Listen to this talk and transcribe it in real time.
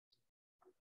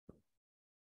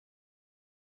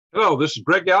Hello, this is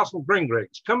Greg Gallison from Green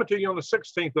Greg's coming to you on the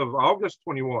 16th of August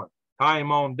 21. Time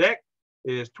on deck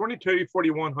is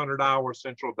 22:41 hours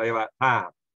Central Daylight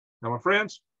Time. Now, my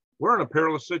friends, we're in a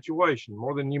perilous situation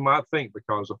more than you might think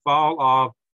because the fall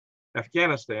of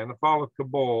Afghanistan, the fall of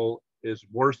Kabul is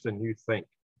worse than you think.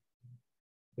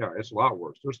 Yeah, it's a lot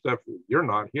worse. There's stuff you're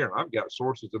not hearing. I've got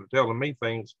sources that are telling me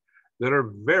things that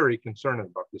are very concerning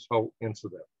about this whole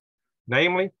incident.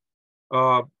 Namely,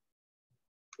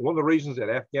 one of the reasons that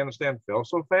Afghanistan fell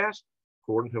so fast,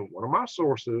 according to one of my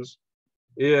sources,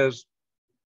 is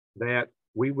that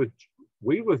we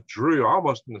withdrew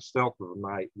almost in the stealth of the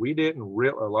night. We didn't a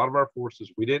lot of our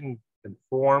forces, we didn't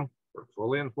inform or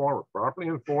fully inform or properly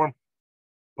inform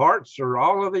parts or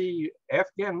all of the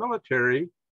Afghan military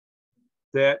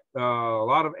that a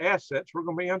lot of assets were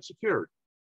going to be unsecured.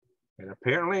 And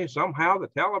apparently, somehow, the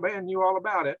Taliban knew all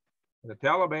about it. And the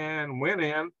Taliban went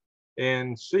in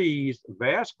and seized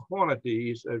vast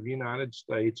quantities of United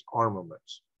States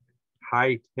armaments,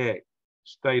 high-tech,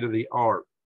 state-of-the-art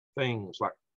things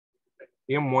like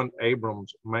M1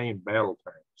 Abrams main battle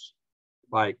tanks,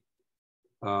 like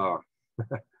or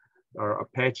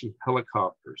Apache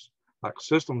helicopters, like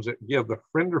systems that give the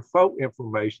friend or foe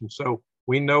information so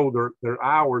we know they're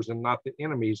ours and not the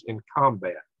enemy's in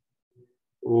combat.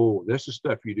 Oh, this is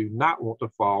stuff you do not want to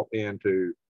fall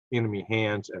into enemy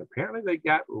hands, and apparently they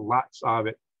got lots of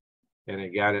it, and they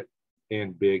got it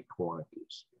in big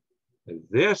quantities. And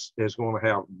this is going to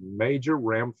have major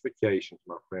ramifications,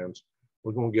 my friends.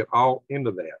 We're going to get all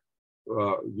into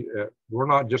that.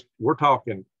 We're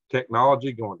talking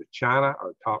technology going to China,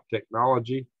 our top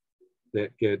technology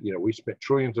that could, we spent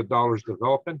trillions of dollars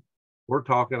developing. We're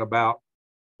talking about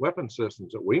weapon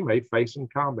systems that we may face in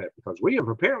combat because we have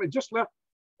apparently just left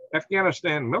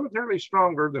Afghanistan militarily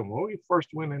stronger than when we first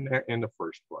went in there in the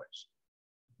first place.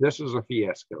 This is a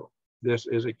fiasco. This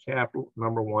is a capital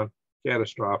number one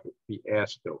catastrophic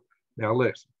fiasco. Now,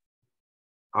 listen,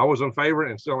 I was in favor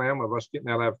and still am of us getting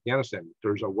out of Afghanistan.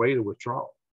 There's a way to withdraw.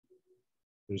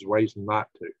 There's ways not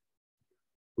to.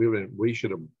 We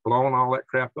should have blown all that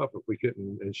crap up if we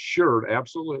couldn't ensure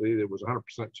absolutely that it was 100%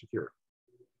 secure.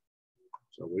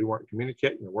 So we weren't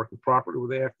communicating and working properly with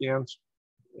the Afghans.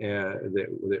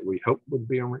 That we hope would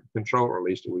be in control, or at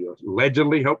least we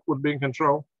allegedly hope would be in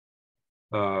control.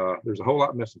 There's a whole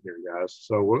lot missing here, guys.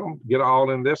 So we're going to get all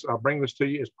in this. I'll bring this to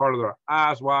you as part of our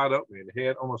eyes wide open and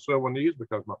head on the swivel news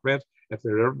because, my friends, if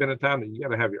there's ever been a time that you got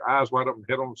to have your eyes wide open and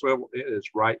head on the swivel, it is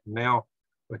right now.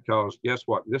 Because guess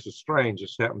what? This is strange.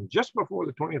 This happened just before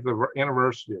the 20th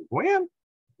anniversary of when?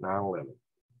 9/11.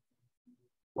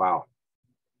 Wow.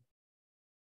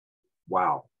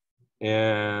 Wow.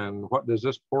 And what does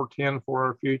this portend for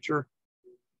our future?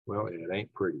 Well, it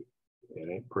ain't pretty. It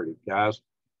ain't pretty, guys.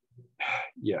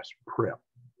 Yes, prep.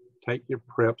 Take your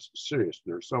preps serious.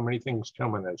 There's so many things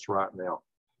coming at us right now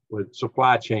with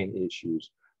supply chain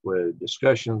issues, with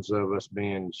discussions of us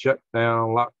being shut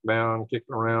down, locked down,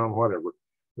 kicked around, whatever.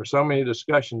 There's so many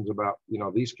discussions about,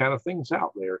 these kind of things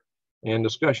out there and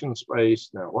discussion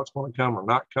space. Now, what's going to come or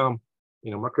not come?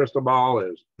 My crystal ball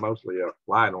is mostly a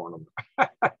light ornament.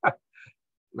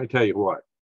 Let me tell you what,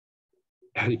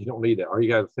 you don't need that. All you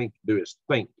got to do is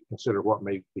think, consider what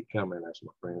may be coming, as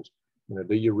my friends.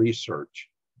 Do your research.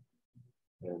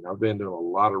 And I've been doing a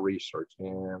lot of research,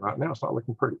 and right now it's not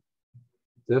looking pretty.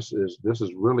 This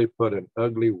has really put an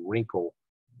ugly wrinkle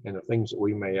in the things that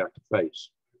we may have to face.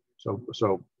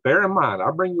 So bear in mind,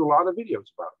 I bring you a lot of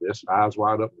videos about this, eyes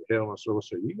wide open, head on the swivel,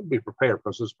 so you can be prepared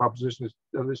because this proposition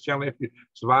of this channel, if you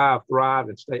survive, thrive,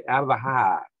 and stay out of the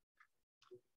hive.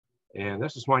 And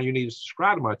this is why you need to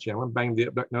subscribe to my channel and bang the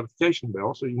notification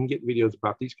bell so you can get videos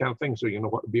about these kind of things so you know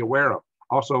what to be aware of.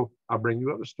 Also, I'll bring you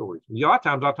other stories. A lot of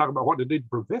times I'll talk about what to do to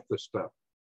prevent this stuff.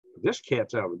 This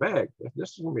cat's out of the bag.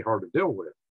 This is going to be hard to deal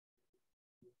with.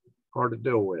 Hard to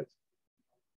deal with.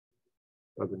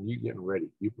 Other than you getting ready,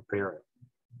 you preparing.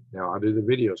 Now, I do the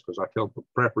videos because I tell the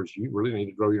preppers, you really need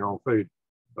to grow your own food.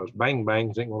 Those bang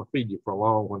bangs ain't going to feed you for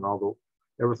long when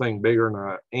everything bigger than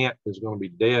an ant is going to be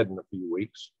dead in a few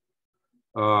weeks.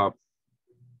 You're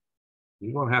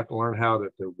going to have to learn how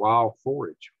to wild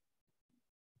forage.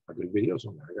 I do videos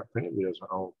on that. I got plenty of videos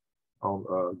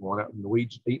on going out in the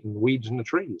weeds, eating weeds in the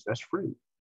trees. That's free.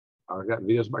 I got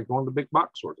videos about going to big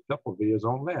box stores. A couple of videos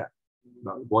on that.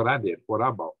 What I did, what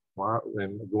I bought,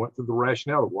 and going through the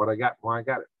rationale of what I got, why I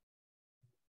got it.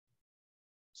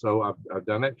 So I've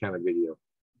done that kind of video.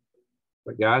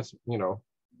 But guys,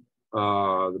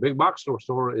 the big box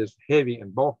store is heavy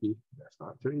and bulky. That's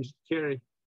not too easy to carry.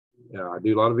 I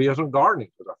do a lot of videos on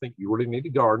gardening because I think you really need to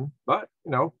garden. But,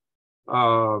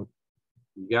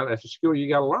 that's a skill you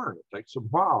got to learn. It takes a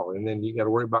while, and then you got to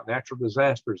worry about natural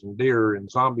disasters and deer and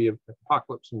zombie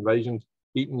apocalypse invasions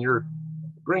eating your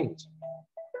greens.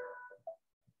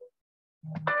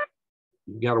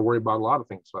 You got to worry about a lot of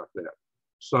things like that.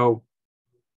 So,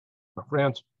 my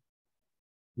friends,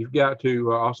 you've got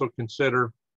to also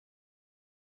consider.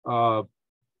 You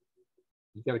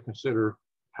got to consider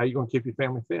how you're going to keep your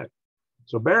family fed.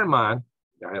 So bear in mind,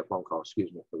 I had a phone call.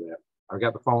 Excuse me for that. I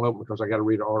got the phone open because I got to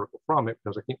read an article from it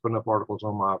because I can't put up articles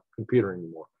on my computer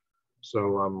anymore.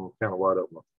 So I'm kind of wide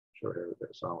open. I'll show here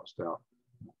that silenced out,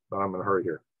 but I'm in a hurry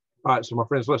here. All right, so my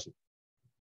friends, listen.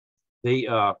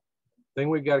 The thing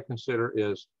we've got to consider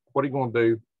is what are you going to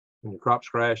do when your crops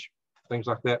crash, things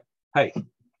like that. Hey,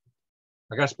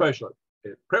 I got a special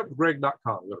at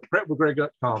prepwithgreg.com. Go to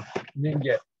prepwithgreg.com and you can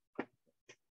get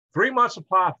 3 months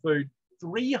supply of food,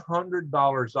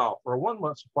 $300 off, or a 1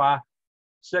 month supply,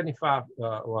 75.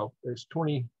 Well, it's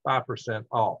 25%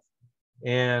 off,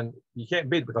 and you can't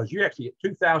beat it because you actually get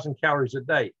 2,000 calories a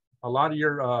day. A lot of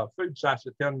your food sites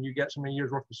that tell you you get so many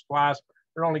years worth of supplies,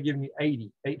 they're only giving you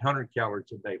 800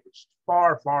 calories a day, which is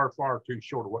far, far, far too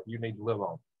short of what you need to live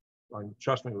on.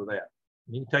 Trust me with that.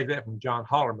 And you can take that from John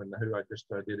Hollerman, who I just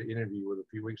did an interview with a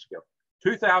few weeks ago.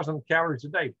 2,000 calories a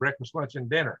day, breakfast, lunch, and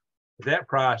dinner. At that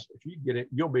price, if you get it,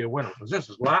 you'll be a winner because this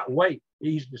is lightweight,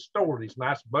 easy to store. These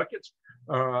nice buckets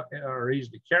are easy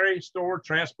to carry, store,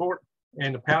 transport,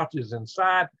 and the pouches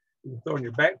inside. You can throw in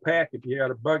your backpack if you got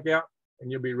a bug out,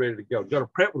 and you'll be ready to go. Go to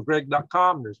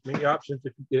prepwithgreg.com. There's many options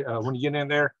if you, when you get in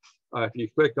there. If you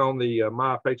click on the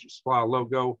My Patriot Supply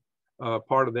logo,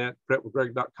 part of that,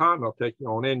 prepwithgreg.com, it'll take you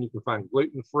on in. You can find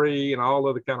gluten-free and all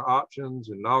other kind of options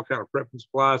and all kind of prepping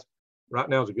supplies. Right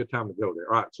now is a good time to go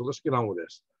there. All right, so let's get on with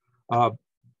this.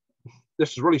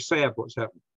 This is really sad what's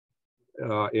happened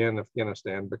in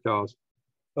Afghanistan because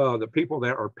the people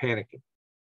there are panicking.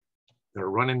 They're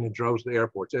running in droves to the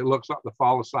airports. It looks like the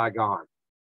fall of Saigon.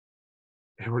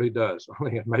 It really does. I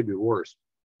think it may be worse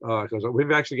because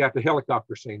we've actually got the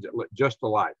helicopter scenes that look just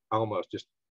alike, almost just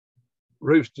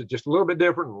roofs just a little bit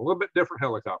different, a little bit different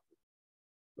helicopter.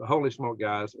 Holy smoke,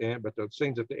 guys! But the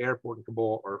scenes at the airport in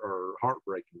Kabul are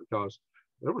heartbreaking because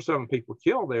there were 7 people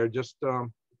killed there just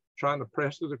trying to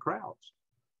press through the crowds.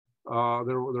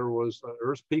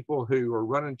 There's people who are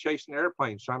running, chasing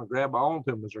airplanes, trying to grab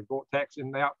onto them as they're going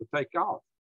taxiing out to take off.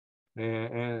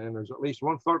 And there's at least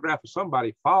one photograph of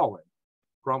somebody falling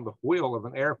from the wheel of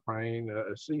an airplane,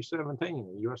 a C-17,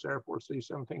 a U.S. Air Force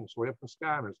C-17. It's way up in the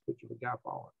sky, and there's a picture of a guy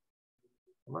falling.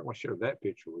 I'm not going to share that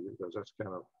picture with you because that's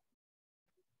kind of,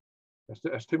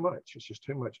 that's too much. It's just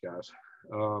too much, guys.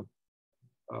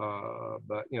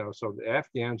 But, you know, so the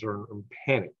Afghans are in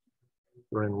panic.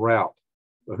 They're en route.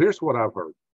 So here's what I've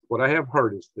heard. What I have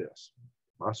heard is this.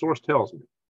 My source tells me.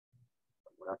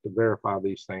 I have to verify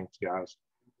these things, guys.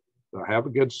 But I have a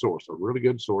good source, a really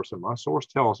good source, and my source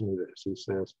tells me this. He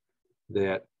says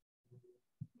that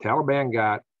Taliban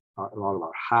got a lot of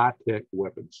our high-tech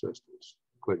weapon systems,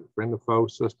 including friend-to-foe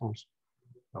systems,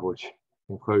 which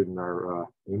including our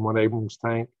M1 Abrams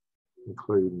tank,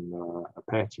 including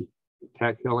Apache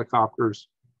attack helicopters.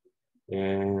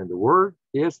 And the word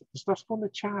is that the stuff's going to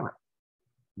China,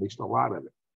 at least a lot of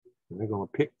it. And they're going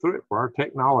to pick through it for our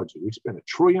technology. We spend $1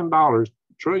 trillion,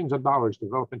 trillions of dollars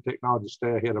developing technology to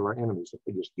stay ahead of our enemies. If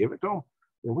we just give it to them,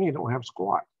 then we don't have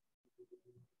squat.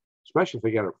 Especially if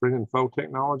they got a friend and foe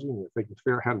technology and if they can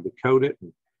figure out how to decode it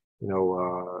and, you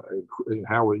know, and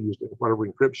how we use it, whatever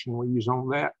encryption we use on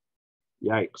that.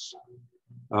 Yikes.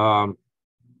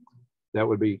 That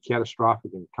would be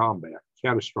catastrophic in combat,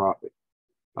 catastrophic.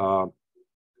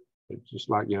 It's just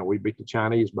like, you know, we beat the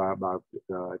Chinese by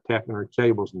tapping their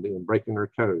cables and breaking their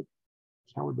code.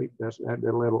 That's how we beat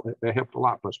that helped a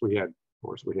lot. Plus we had, of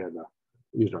course,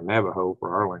 used our Navajo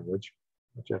for our language,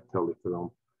 which I totally threw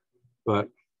them. But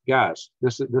guys,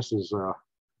 this is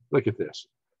look at this.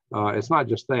 It's not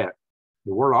just that.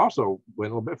 The word also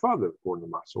went a little bit further, according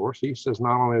to my source. He says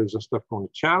not only is this stuff going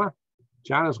to China,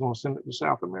 China's going to send it to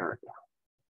South America.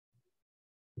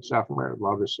 South America, a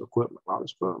lot of this equipment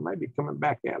may be coming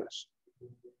back at us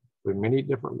with many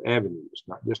different avenues,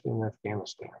 not just in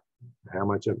Afghanistan. How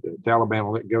much of the Taliban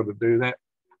will let go to do that,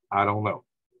 I don't know.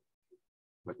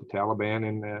 But the Taliban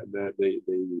and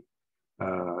the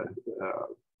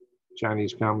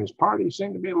Chinese Communist Party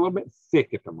seem to be a little bit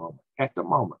thick at the moment.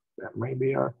 That may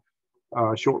be a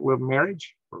short-lived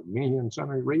marriage for many and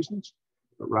sundry reasons.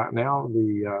 But right now,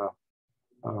 the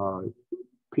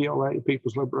PLA,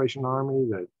 People's Liberation Army,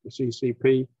 the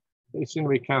CCP, they seem to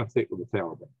be kind of thick with the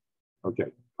Taliban. Okay,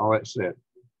 all that said,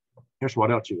 here's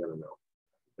what else you got to know.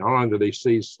 Not only do they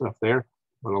see stuff there,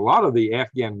 but a lot of the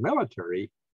Afghan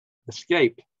military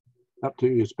escaped up to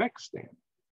Uzbekistan.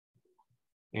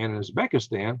 And in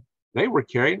Uzbekistan, they were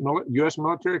carrying U.S.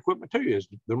 military equipment too, as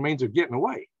their means of getting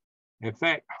away. In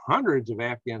fact, hundreds of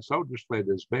Afghan soldiers fled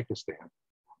to Uzbekistan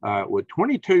with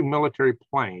 22 military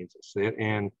planes, it said,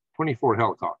 and 24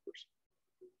 helicopters.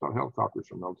 So helicopters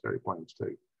are military planes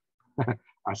too.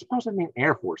 I suppose I mean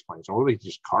Air Force planes. Or are these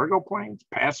just cargo planes,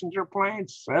 passenger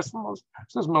planes, Cessnas? It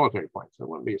says military planes. So it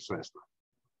wouldn't be a Cessna.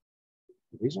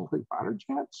 Do these include fighter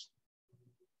jets?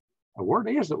 The word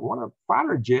is that one of the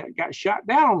fighter jet got shot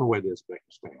down on the way to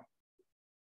Uzbekistan.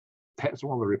 That's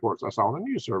one of the reports I saw on the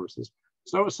news services.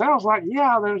 So it sounds like,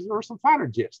 yeah, there's some fighter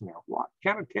jets now. What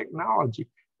kind of technology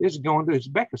is going to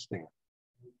Uzbekistan?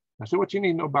 I said, what you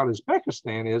need to know about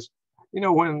Uzbekistan is,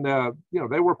 when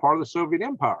they were part of the Soviet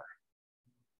Empire.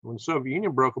 When the Soviet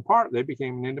Union broke apart, they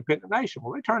became an independent nation.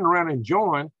 Well, they turned around and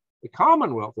joined the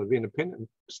Commonwealth of Independent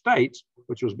States,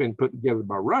 which was being put together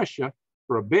by Russia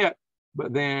for a bit,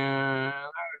 but then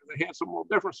they had some more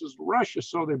differences with Russia,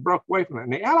 so they broke away from it.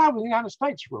 And they allied with the United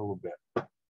States for a little bit.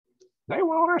 They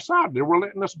were on our side. They were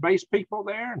letting us base people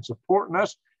there and supporting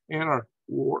us in our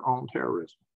war on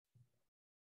terrorism.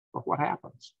 But what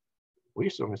happens? We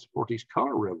suddenly support these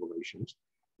color revolutions.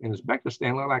 And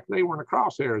Uzbekistan looked like they were in the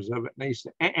crosshairs of it. And they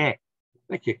said,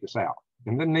 they kicked us out.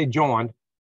 And then they joined.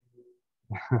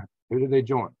 Who did they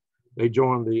join? They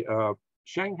joined the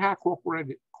Shanghai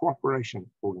Cooperation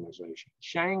Organization.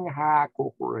 Shanghai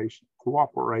Cooperation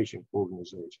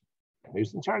Organization. And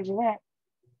who's in charge of that?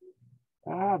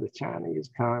 The Chinese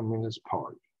Communist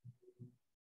Party.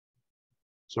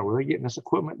 So are they getting this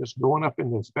equipment that's going up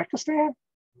into Uzbekistan?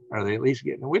 Are they at least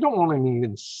getting it? We don't want them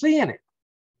even seeing it.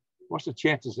 What's the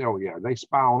chances? Oh, yeah, they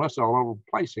spy on us all over the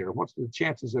place here. What's the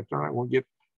chances that they're not going to get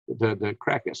to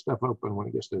crack that stuff open when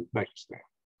it gets to Uzbekistan?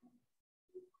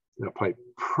 They'll pay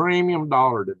premium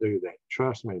dollar to do that.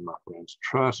 Trust me, my friends.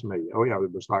 Trust me. Oh, yeah,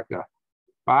 it was like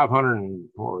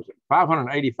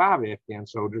 585 Afghan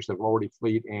soldiers have already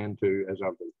fled into, as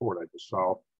of the report I just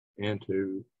saw,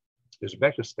 into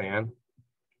Uzbekistan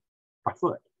by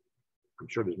foot. I'm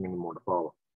sure there's many more to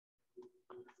follow.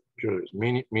 I'm sure there's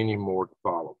many, many more to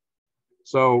follow.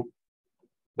 So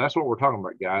that's what we're talking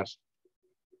about, guys.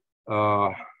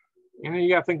 And then you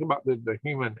got to think about the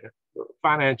human,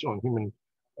 financial and human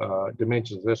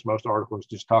dimensions of this. Most articles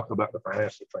just talk about the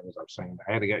financial things I've seen.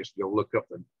 I had to actually go look up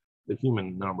the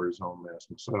human numbers on this.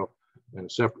 And so,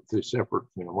 and separate,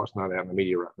 what's not out in the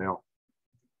media right now.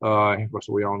 Of course,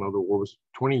 we all know the war was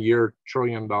a 20-year, $1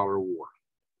 trillion war.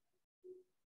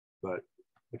 But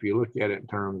if you look at it in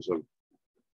terms of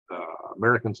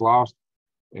Americans lost,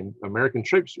 and American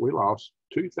troops, we lost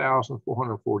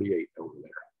 2,448 over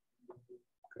there.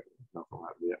 Okay, nothing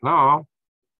like Vietnam,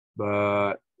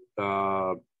 but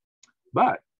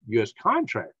U.S.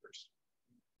 contractors,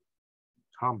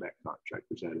 combat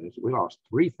contractors, that is, we lost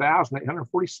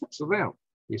 3,846 of them.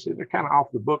 You see, they're kind of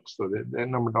off the books, so that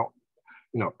number don't,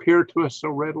 appear to us so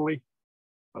readily,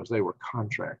 because they were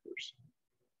contractors.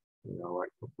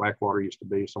 Like Blackwater used to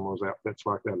be, some of those outfits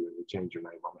like that, they changed their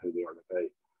name on who they are today.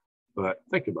 But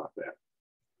think about that.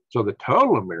 So the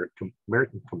total American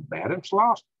combatants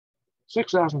lost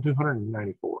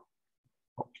 6,294.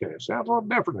 Okay, it sounds a little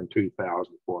different than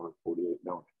 2,448,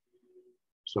 don't it?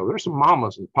 So there's some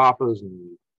mamas and papas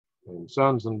and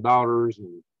sons and daughters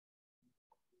and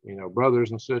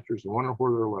brothers and sisters, and wonder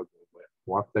where their loved ones went,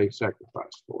 what they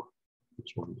sacrificed for.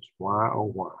 This one is why,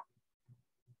 oh why.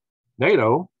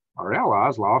 NATO, our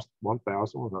allies, lost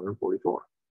 1,144.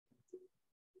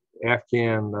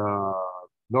 Afghan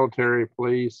military,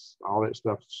 police, all that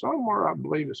stuff. Somewhere, I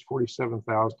believe it's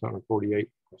 47,248.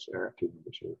 That's their active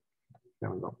numbers here.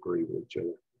 Kind of don't agree with each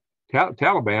other.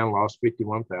 Taliban lost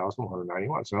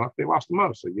 51,191. So they lost the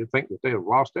most. So you'd think that they have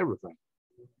lost everything.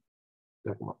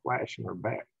 Stuck them a flash in their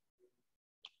back.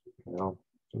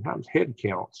 Sometimes head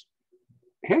counts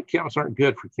aren't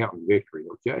good for counting victory,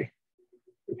 okay?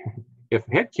 If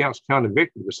head counts counted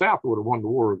victory, the South would have won the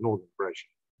war of Northern Aggression.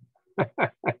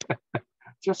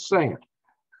 Just saying.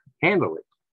 Handle it.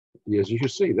 As you can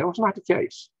see, that was not the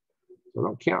case. So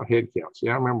don't count head counts. See,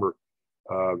 I remember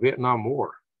Vietnam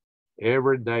War.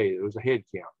 Every day it was a head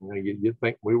count. You'd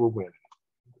think we were winning.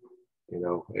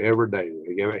 Every day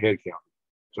they gave a head count.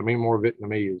 So many more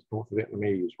North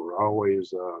Vietnamese were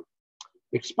always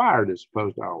expired as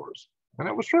opposed to ours. And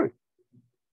that was true.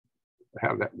 How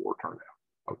did that war turn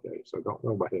out? Okay, so don't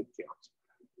know about head counts.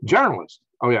 Journalists.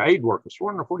 Oh, yeah, aid workers.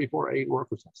 444 aid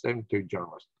workers and 72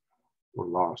 journalists were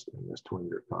lost in this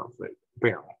 20-year conflict,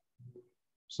 apparently.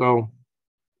 So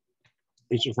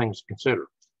these are things to consider.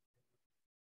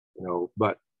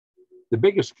 But the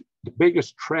biggest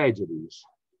tragedies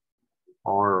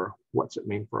are what's it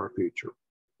mean for our future?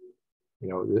 You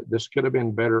know, this could have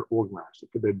been better organized. It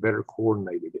could have been better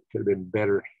coordinated. It could have been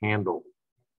better handled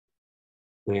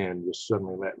than just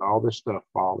suddenly letting all this stuff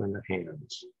fall in the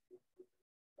hands.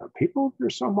 People are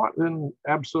somewhat then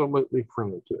absolutely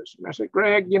friendly to us. And I said,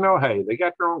 Greg, you know, hey, they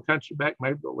got their own country back.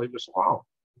 Maybe they'll leave us alone.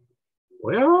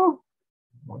 Well,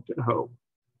 one could hope.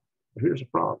 But here's the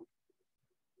problem.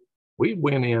 We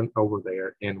went in over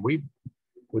there and we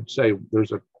would say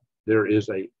there is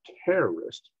a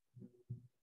terrorist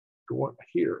going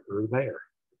here or there.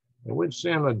 And we'd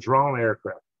send a drone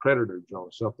aircraft, predator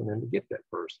drone, something in to get that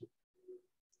person.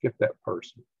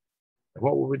 And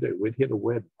what would we do? We'd hit a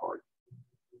wedding party.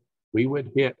 We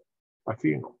would hit a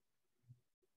funeral.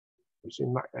 It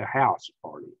seemed like a house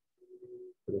party.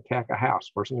 We'd attack a house.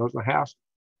 Person goes in the house,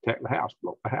 attack the house,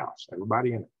 blow the house,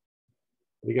 everybody in it.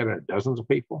 We got in dozens of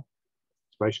people,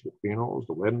 especially the funerals,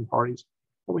 the wedding parties.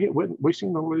 We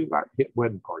seem to really like hit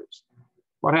wedding parties.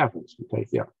 What happens? You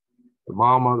take out the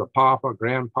mama, the papa,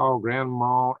 grandpa,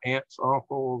 grandma, aunts,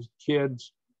 uncles,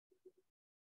 kids.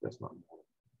 That's not normal.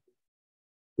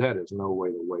 That is no way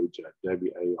to wage a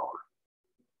WAR.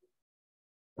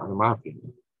 Not in my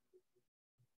opinion.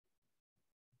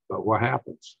 But what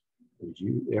happens is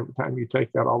every time you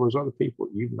take out all those other people,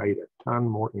 you've made a ton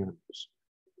more enemies.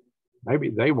 Maybe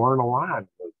they weren't aligned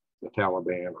with the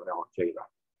Taliban or Al Qaeda.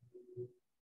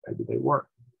 Maybe they weren't.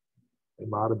 They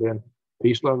might have been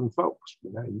peace-loving folks,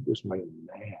 but now you just made them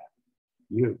mad.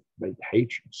 You have made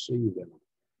hatred seethe in them.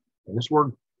 And this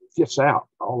word gets out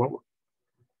all over.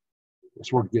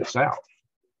 This word gets out.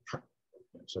 And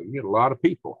so you get a lot of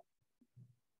people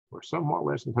who are somewhat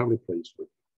less than totally pleased with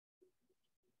you.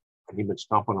 And you've been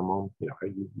stomping them on, you know,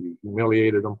 you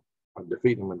humiliated them,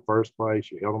 defeated them in the first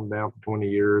place. You held them down for 20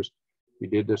 years. You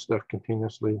did this stuff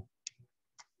continuously.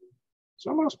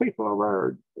 Some of those people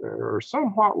are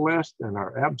somewhat less than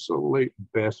our absolute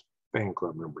best fan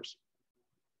club members.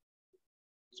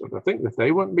 So to think that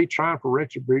they wouldn't be trying for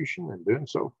retribution and doing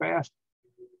so fast,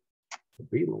 to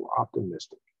be a little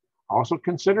optimistic. Also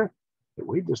consider that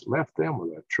we just left them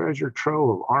with a treasure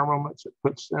trove of armaments that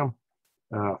puts them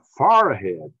far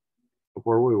ahead of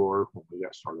where we were when we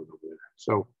got started over there.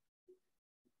 So,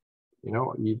 you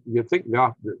know, you think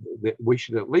that we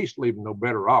should at least leave them no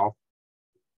better off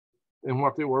than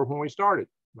what they were when we started.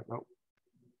 But no,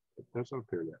 it doesn't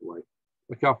appear that way.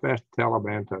 Look how fast the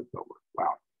Taliban took over.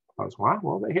 Wow. Because why?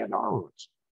 Well, they had armaments.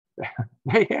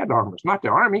 They had armaments, not the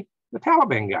army. The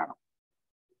Taliban got them.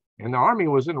 And the army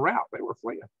was en route. They were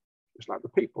fleeing. Just like the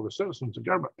people, the citizens, the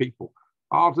government people,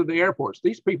 all to the airports.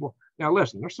 These people, now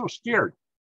listen, they're so scared.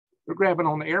 They're grabbing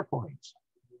on the airplanes.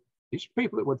 These are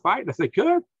people that would fight if they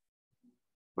could,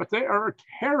 but they are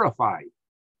terrified.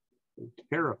 They're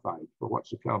terrified for what's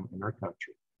to come in their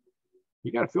country.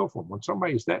 You got to feel for them. When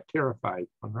somebody's that terrified,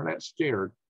 when they're that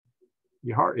scared,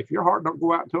 if your heart don't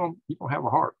go out to them, you don't have a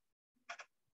heart.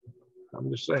 I'm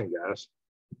just saying, guys,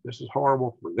 this is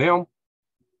horrible for them,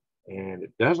 and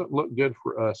it doesn't look good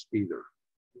for us either.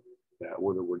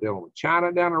 Whether we're dealing with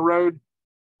China down the road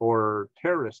or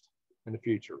terrorists in the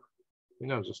future. You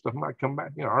know, the stuff might come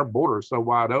back. You know, our border is so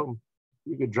wide open,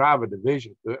 you could drive a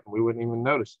division to it and we wouldn't even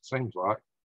notice, it seems like.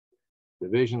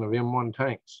 Division of M1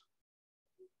 tanks.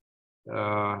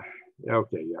 Okay,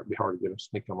 yeah, it'd be hard to get them,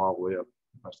 sneak them all the way up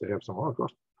unless they have some. Of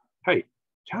course, hey,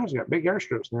 China's got big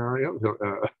airstrips now.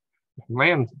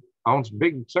 Land owns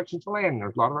big sections of land.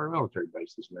 There's a lot of our military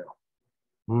bases now.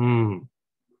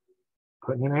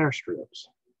 Putting in airstrips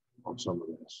on some of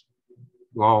this.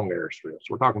 Long airstrips.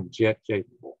 We're talking jet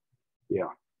capable. Yeah.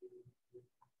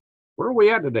 Where are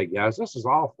we at today, guys? This is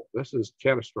awful. This is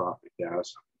catastrophic,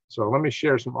 guys. So let me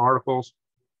share some articles.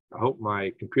 I hope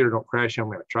my computer don't crash on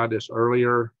me. I tried this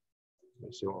earlier.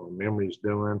 Let's see what my memory's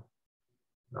doing.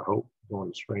 I hope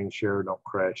going to screen share don't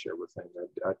crash everything.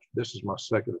 This is my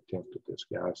second attempt at this,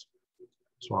 guys.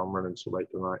 So I'm running so late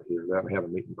tonight here. I haven't had a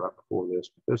meeting right before this,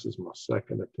 but this is my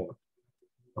second attempt.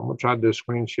 I'm gonna try to do a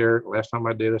screen share. Last time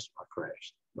I did this, I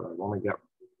crashed. But I've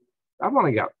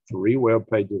only got 3 web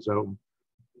pages open.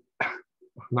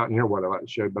 Not near what I like to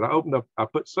show you, but I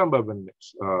put some of them in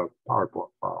this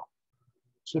PowerPoint file.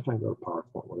 See if I can go to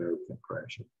PowerPoint with everything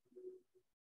crashing.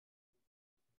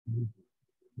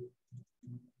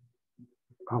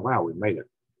 Oh wow, we made it.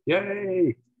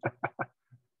 Yay!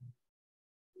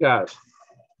 Guys,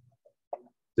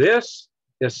 this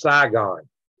is Saigon.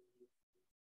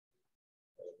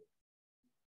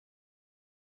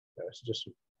 That's just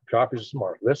copies of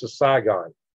smart. This is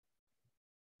Saigon.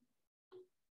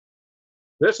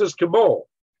 This is Kabul.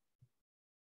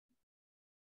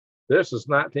 This is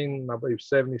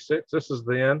 1976. This is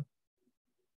then.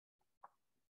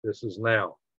 This is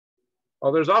now.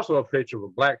 Oh, there's also a picture of a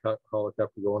black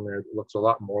helicopter going there that looks a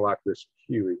lot more like this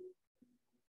Huey.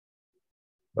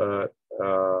 But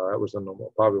that was on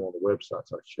probably one of the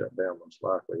websites I shut down most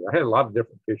likely. I had a lot of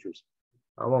different pictures.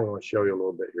 I'm only going to show you a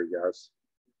little bit here, guys.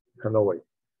 Hanoi.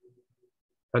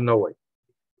 Hanoi.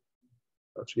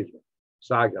 Oh, excuse me.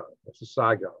 Saigon. This is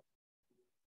Saigon.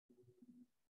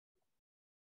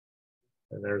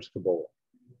 And there's Kabul.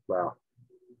 Wow.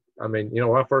 I mean, you know,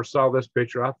 when I first saw this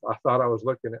picture, I thought I was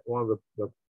looking at one of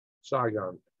the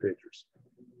Saigon pictures.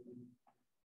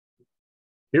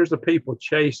 Here's the people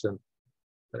chasing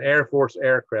an Air Force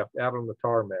aircraft out on the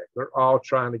tarmac. They're all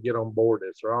trying to get on board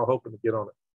this. They're all hoping to get on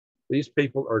it. These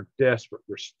people are desperate.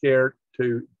 They're scared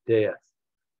to death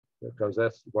because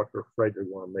that's what they're afraid they're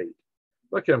going to meet.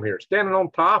 Look at them here, standing on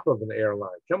top of an airline,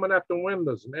 coming out the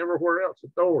windows and everywhere else, the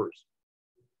doors.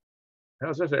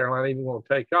 How's this airline even going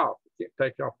to take off? You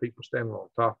can't take off people standing on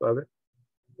top of it.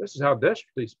 This is how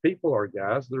desperate these people are,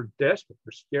 guys. They're desperate.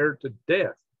 They're scared to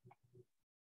death.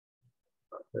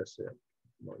 That's it.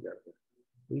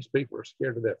 These people are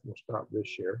scared to death. I'm going to stop this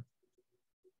share.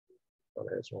 I'll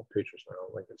add some more pictures now. I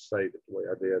don't think I saved it the way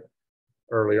I did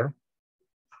earlier.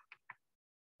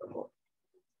 I'm going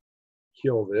to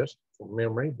kill this from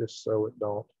memory just so it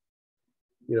don't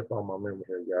get up on my memory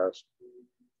here, guys.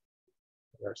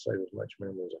 I gotta save as much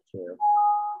memory as I can.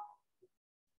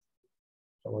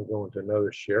 So I'm going to go into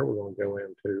another share. We're going to go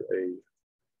into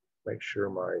make sure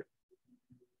my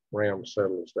RAM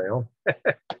settles down.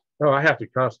 No, I have to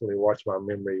constantly watch my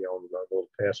memory on the little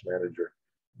task manager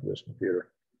of this computer.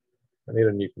 I need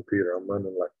a new computer. I'm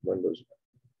running like Windows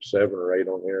 7 or 8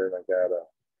 on here, and I got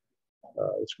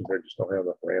this computer just don't have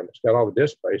enough RAM. It's got all the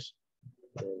disk space.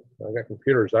 And I got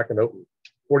computers I can open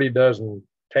 40 dozen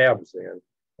tabs in.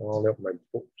 I only open maybe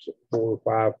 4 or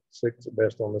 5, 6 at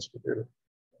best on this computer.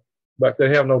 But they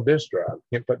have no disk drive.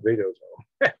 Can't put videos on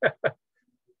them.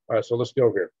 All right, so let's go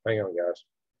over here. Hang on, guys.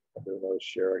 I'll do another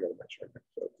share. I got to make sure I get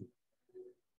this open.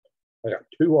 I got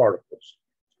 2 articles.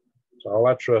 So all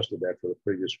I trusted after the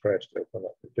previous crash to open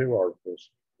up for 2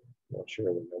 articles. I'm not sure.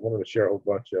 I wanted to share a whole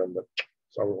bunch of them, but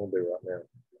that's all we're going to do right now.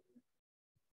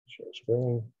 Share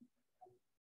screen.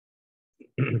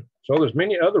 So there's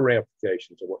many other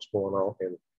ramifications of what's going on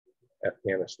in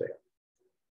Afghanistan.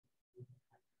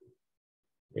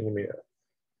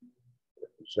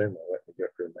 Zoom. I'll let me go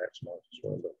through and maximize this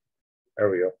window. There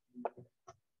we go.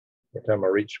 Every time I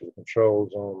reach for the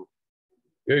controls on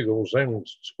Google, Zoom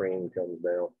screen comes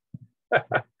down.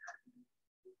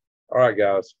 All right,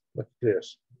 guys, look at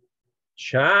this.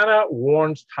 China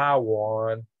warns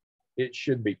Taiwan it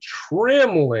should be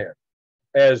trembling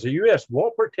as the U.S.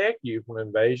 won't protect you from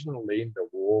invasion leading to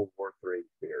World War III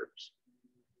fears.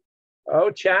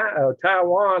 Oh, China,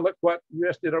 Taiwan, look what the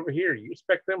U.S. did over here. You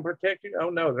expect them to protect you? Oh,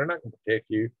 no, they're not going to protect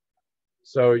you.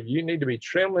 So you need to be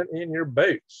trembling in your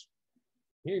boots.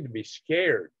 You need to be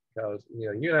scared because, you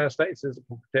know, the United States isn't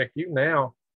going to protect you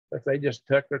now. If they just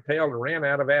tucked their tail and ran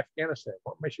out of Afghanistan,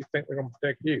 what makes you think they're going to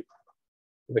protect you?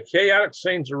 The chaotic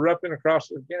scenes erupting across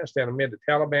Afghanistan amid the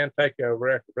Taliban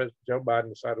takeover after President Joe Biden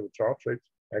decided to withdraw troops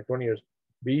after 20 years.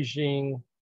 Beijing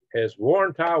has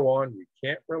warned Taiwan, you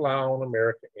can't rely on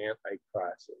America in a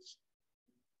crisis.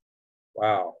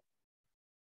 Wow.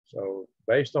 So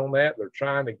based on that, they're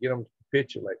trying to get them to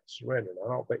capitulate, surrender. And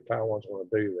I don't think Taiwan's going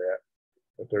to do that,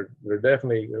 but they're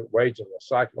definitely waging a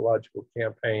psychological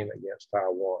campaign against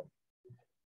Taiwan.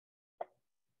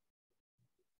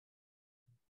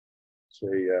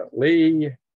 See,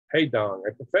 Li Heidong,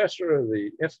 a professor of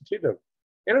the Institute of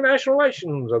International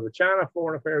Relations of the China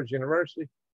Foreign Affairs University,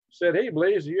 said he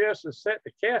believes the U.S. is set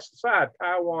to cast aside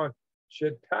Taiwan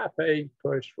should Taipei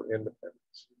push for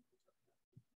independence.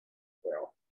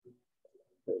 Well,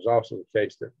 there's also the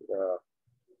case that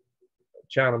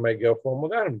China may go for them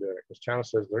without them doing it, because China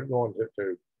says they're going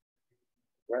to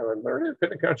well, they're an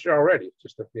independent country already. It's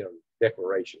just a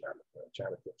declaration out of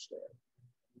China can't stand.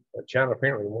 But China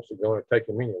apparently wants to go and take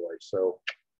them anyway, so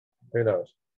who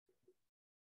knows?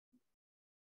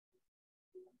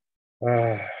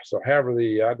 So, however,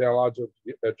 the ideological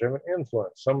driven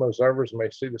influence, some observers may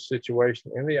see the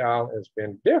situation in the island as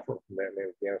being different from that in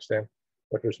Afghanistan,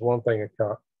 but there's one thing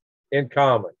in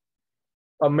common: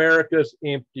 America's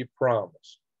empty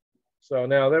promise. So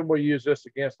now then we'll use this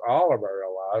against all of our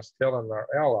allies, telling our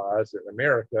allies that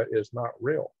America is not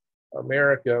real.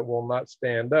 America will not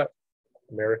stand up.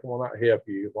 America will not help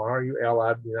you. Why are you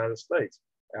allied with the United States?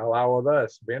 Ally with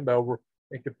us, bend over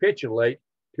and capitulate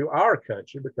to our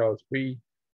country because we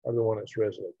are the one that's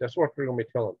resolute. That's what we're going to be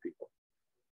telling people.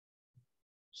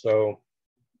 So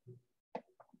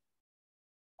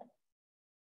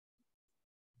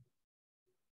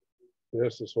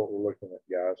this is what we're looking at,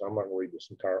 guys. I'm not going to read this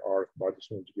entire article. I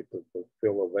just need to get the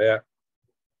feel of that.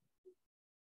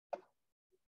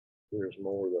 Here's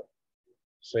more of the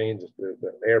scenes at the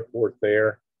airport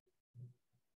there.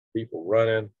 People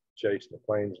running, chasing the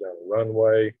planes down the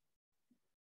runway.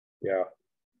 Yeah.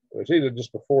 It's either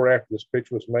just before or after this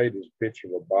picture was made. There's a picture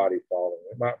of a body falling.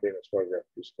 It might be in this photograph.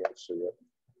 You just can't see it.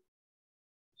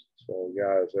 So,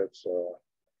 guys, that's a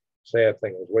sad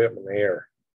thing. It was way up in the air.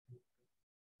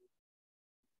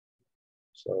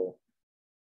 So,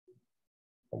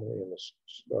 I'm going to end this.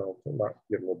 I might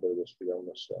get a little bit of this video on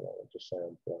this just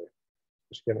sound play.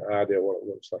 Just get an idea what it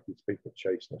looks like. These people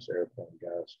chasing this airplane,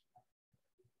 guys.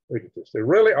 Look at this. They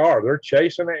really are. They're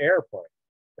chasing an airplane.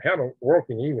 How in the world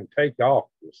can you even take off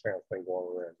with this kind of thing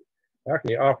going around you? How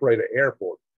can you operate an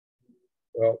airport?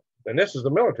 Well, and this is the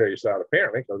military side,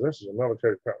 apparently, because this is a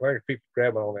military. Look at people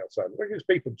grabbing on the outside. Look at these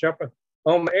people jumping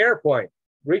on the airplane,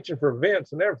 reaching for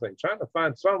vents and everything, trying to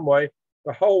find some way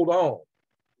to hold on.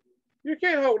 You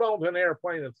can't hold on to an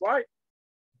airplane in flight.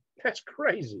 That's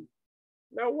crazy.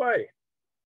 No way.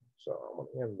 So I'm going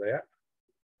to end that.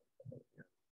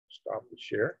 Stop the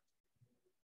share.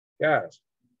 Guys,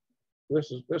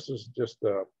 this is just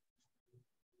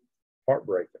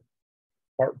heartbreaking.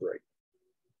 Heartbreaking.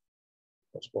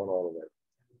 What's going on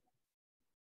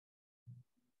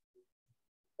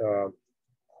there?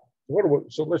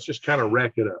 So let's just kind of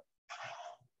rack it up.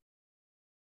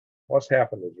 What's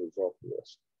happened as a result of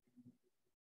this?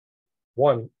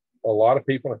 One, a lot of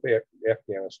people in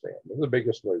Afghanistan, they're the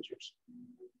biggest losers.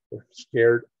 They're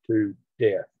scared to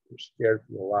death. They're scared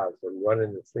for their lives. They're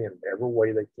running to flee in every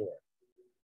way they can.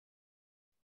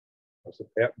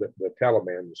 The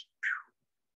Taliban just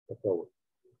took over.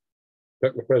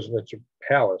 Took the presidential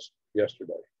palace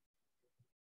yesterday.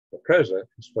 The president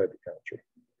has fled the country.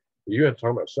 You ain't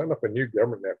talking about setting up a new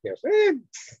government in Afghanistan.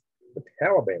 The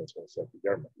Taliban is going to set the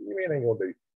government. You ain't going to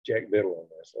do jack diddle on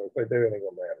this. So if they do, it ain't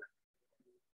going to matter.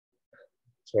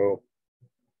 So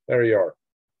there you are.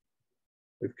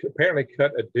 We've apparently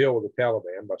cut a deal with the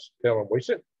Taliban by telling them we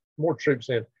sent more troops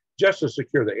in just to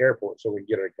secure the airport so we can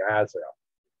get our guys out.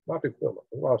 Not the equipment.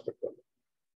 We lost equipment.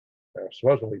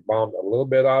 Supposedly we bombed a little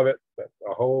bit of it, but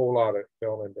a whole lot of it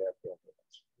fell into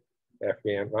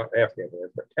not Afghan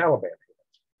hands, but Taliban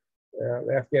hands.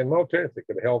 The Afghan military, if they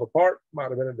could have held apart, might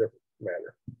have been a different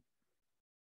matter.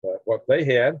 But what they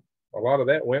had, a lot of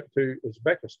that went to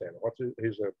Uzbekistan.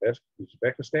 Who's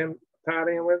Uzbekistan tied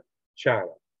in with? China.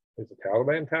 Who's the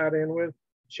Taliban tied in with?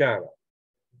 China.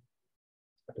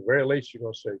 At the very least, you're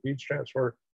going to see a huge transfer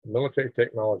of military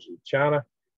technology to China.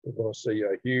 You're going to see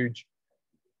a huge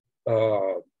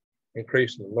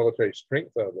increase in the military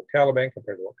strength of the Taliban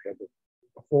compared to what we had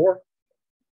before.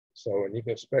 So, and you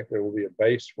can expect there will be a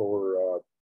base for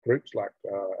groups like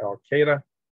Al Qaeda.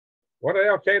 What did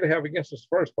Al Qaeda have against us in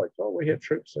the first place? Oh, we had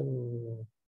troops in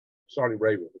Saudi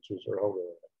Arabia, which was their holy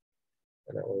land.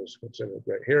 And that was considered a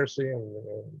great heresy, and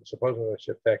supposedly they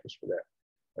should attack us for that.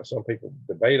 Now, some people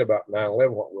debate about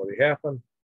 9/11, what really happened.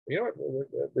 You know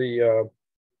what? The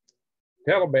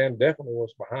Taliban definitely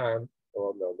was behind,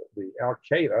 or no, the Al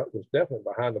Qaeda was definitely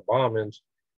behind the bombings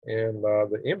in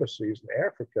the embassies in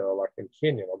Africa, like in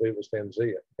Kenya. I believe it was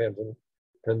Tanzania, as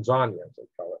they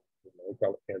call it. We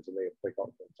call it Tanzania, they call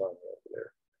it Tanzania over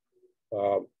there.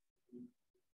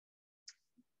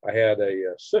 I had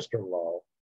a sister-in-law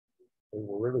we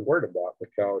were really worried about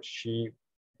because she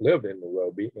lived in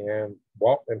Nairobi and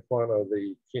walked in front of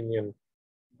the Kenyan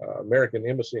American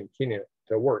embassy in Kenya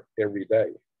to work every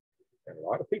day. And a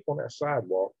lot of people on that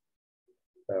sidewalk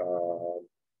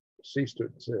ceased to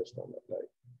exist on that day.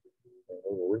 And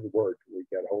we were really worried. We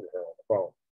got a hold of her on the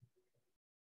phone.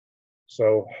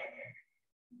 So,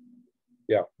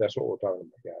 yeah, that's what we're talking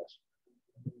about, guys.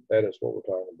 That is what we're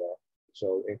talking about.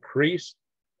 So increased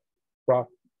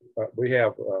profit. We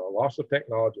have loss of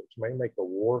technology, which may make a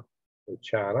war with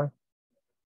China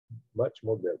much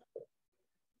more difficult.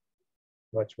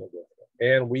 Much more difficult.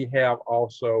 And we have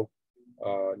also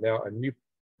now a new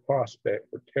prospect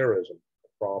for terrorism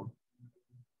from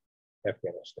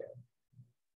Afghanistan.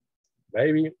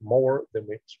 Maybe more than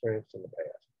we experienced in the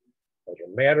past.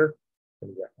 Doesn't matter, and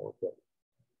we got more equipment.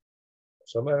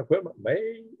 Some of that equipment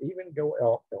may even go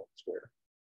out elsewhere.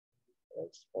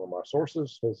 As one of my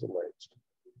sources has alleged.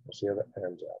 We'll see how that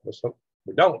pans out. Let's hope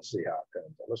we don't see how it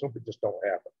pans out. Let's hope it just don't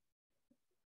happen.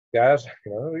 Guys,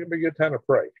 it'll be a good time to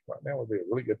pray. Right now would be a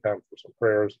really good time for some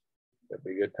prayers. It'd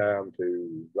be a good time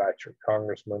to write your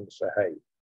congressman to say, hey,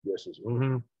 this is, I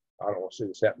don't want to see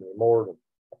this happen anymore.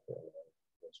 But,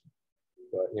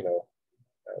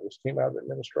 this came out of the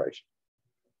administration.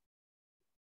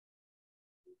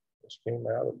 This came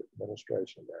out of the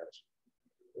administration, guys.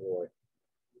 Anyway,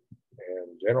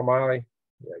 And General Miley,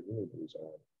 yeah, you need to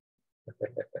resign.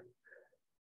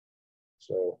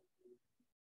 So,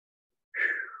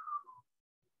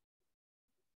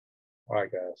 all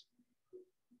right, guys.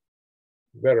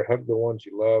 You better hug the ones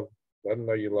you love. Let them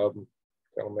know you love them.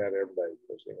 Tell them that every day,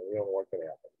 because you don't know what can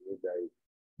happen. Every day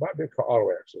might be an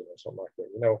auto accident or something like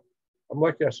that. I'm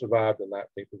lucky I survived the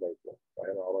 19th of April. I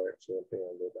had an auto accident and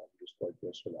I'm just lucky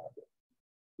I survived it.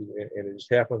 And it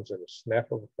just happens in a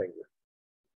snap of a finger.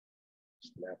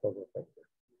 Snap of a finger.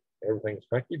 Everything's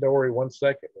hunky dory 1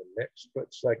 second, and the next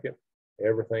split second,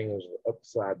 everything is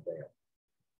upside down.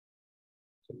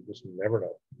 So you just never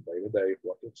know day to day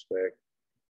what to expect.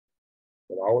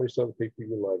 But always tell the people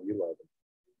you love them.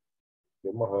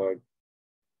 Give them a hug,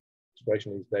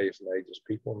 especially in these days and ages.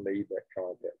 People need that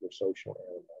contact. They're social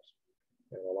animals.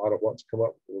 And a lot of what's come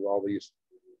up with all these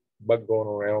bug going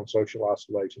around, social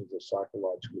isolations, is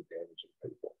psychologically damaging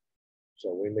people.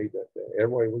 So we need that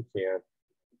every way we can.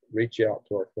 Reach out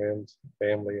to our friends,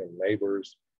 family, and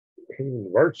neighbors,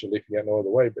 even virtually if you got no other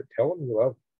way, but tell them you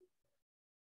love them.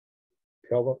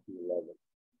 Tell them you love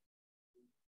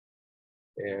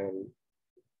them. And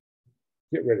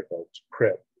get ready, folks.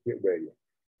 Prep. Get ready.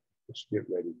 Just get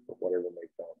ready for whatever may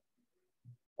come.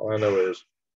 All I know is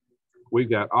we've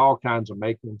got all kinds of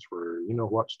makings for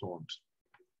what storms.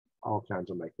 All kinds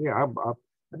of makings. Yeah,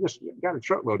 I just got a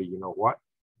truckload of what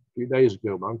a few days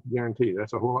ago, but I can guarantee you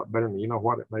that's a whole lot better than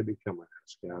what it may be coming at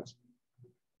us, guys.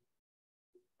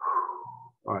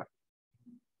 All right.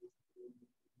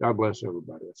 God bless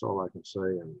everybody. That's all I can say,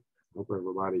 and hope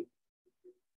everybody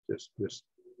just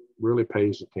really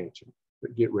pays attention.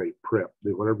 But get ready, prep,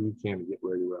 do whatever you can to get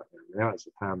ready right now. Now is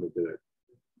the time to do it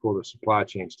before the supply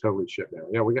chain's totally shut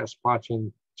down. Yeah, we got supply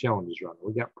chain challenges right now.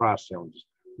 We got price challenges.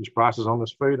 These prices on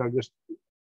this food I just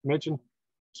mentioned,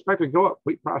 expect to go up.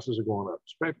 Wheat prices are going up.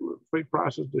 Expect wheat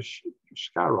prices to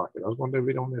skyrocket. I was going to do a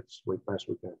video on this last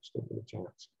weekend. Still get a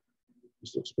chance.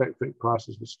 Just expect wheat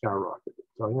prices to skyrocket.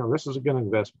 So, this is a good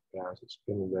investment, guys. It's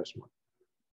a good investment.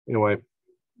 Anyway,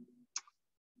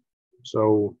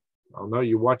 so I know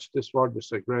you watched this far. Just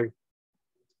say, Greg,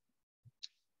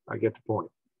 I get the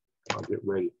point. I'll get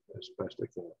ready as best I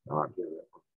can. I'll get it.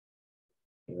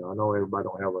 I know everybody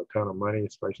don't have a ton of money,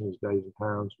 especially these days and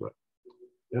times, but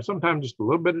sometimes just a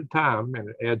little bit of time, and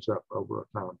it adds up over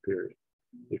a time period.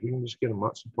 If you can just get a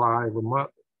month's supply every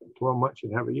month, 12 months,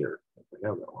 you'd have a year if they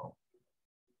have that long.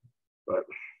 But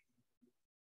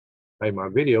hey, my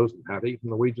videos on how to eat from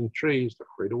Norwegian trees, they're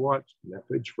free to watch. And that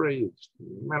food's free. It's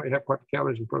no matter how quite the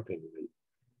calories and protein you need.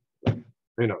 But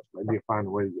who knows? Maybe you'll find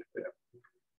a way to get that.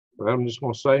 But I'm just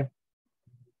going to say,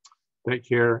 take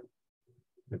care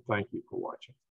and thank you for watching.